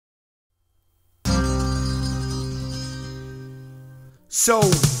So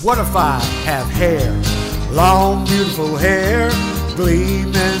what if I have hair, long beautiful hair,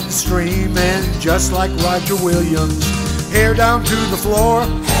 gleaming, streaming, just like Roger Williams, hair down to the floor,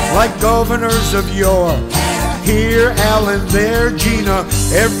 like governors of yore, here, Alan, there, Gina,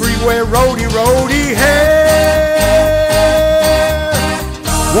 everywhere, roadie, roadie, hair,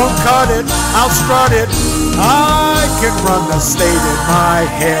 won't cut it, I'll strut it, I can run the state in my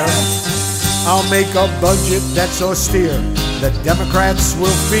hair. I'll make a budget that's austere, the Democrats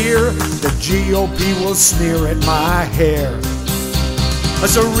will fear, the GOP will sneer at my hair. A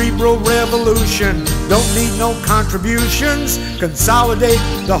cerebral revolution, don't need no contributions, consolidate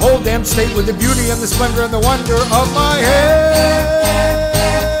the whole damn state with the beauty and the splendor and the wonder of my hair.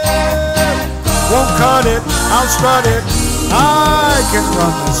 Won't cut it, I'll strut it, I can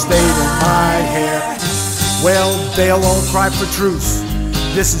run the state in my hair. Well, they'll all cry for truce,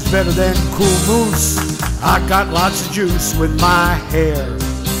 this is better than Cool Moose, I got lots of juice with my hair.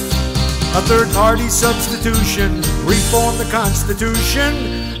 A third-party substitution, reform the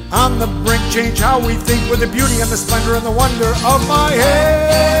Constitution, on the brink, change how we think with the beauty and the splendor and the wonder of my hair.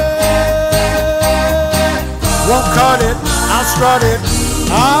 Won't cut it, I'll strut it,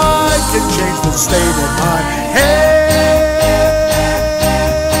 I can change the state in my hair.